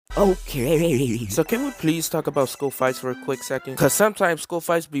Okay. So can we please talk about school fights for a quick second? Cause sometimes school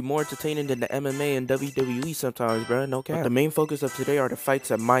fights be more entertaining than the MMA and WWE sometimes, bruh. No cap. But the main focus of today are the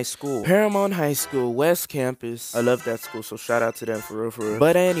fights at my school. Paramount High School, West Campus. I love that school, so shout out to them for real, for real.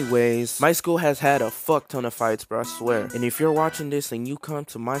 But anyways, my school has had a fuck ton of fights, bro, I swear. And if you're watching this and you come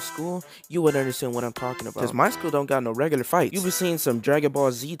to my school, you would understand what I'm talking about. Cause my school don't got no regular fights. You be seeing some Dragon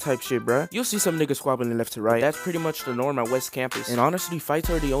Ball Z type shit, bruh. You'll see some niggas squabbling left to right. That's pretty much the norm at West Campus. And honestly, fights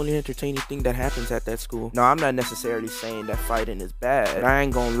are the only entertaining thing that happens at that school. Now, I'm not necessarily saying that fighting is bad, but I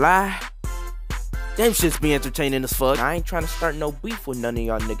ain't gonna lie, them shits be entertaining as fuck. I ain't trying to start no beef with none of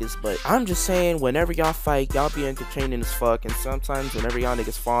y'all niggas, but I'm just saying, whenever y'all fight, y'all be entertaining as fuck, and sometimes whenever y'all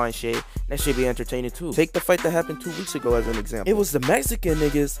niggas fall and shit, that shit be entertaining too. Take the fight that happened 2 weeks ago as an example. It was the Mexican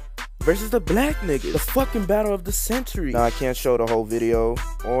niggas versus the black niggas. The fucking battle of the century. Now, I can't show the whole video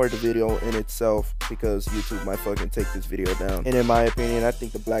or the video in itself because YouTube might fucking take this video down. And in my opinion, I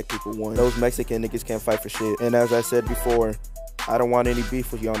think the black people won. Those Mexican niggas can't fight for shit. And as I said before, I don't want any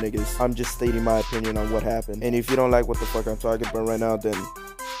beef with y'all niggas. I'm just stating my opinion on what happened. And if you don't like what the fuck I'm talking about right now, then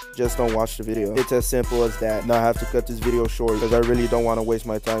just don't watch the video. It's as simple as that. Now I have to cut this video short because I really don't want to waste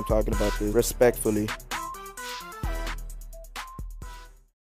my time talking about this. Respectfully.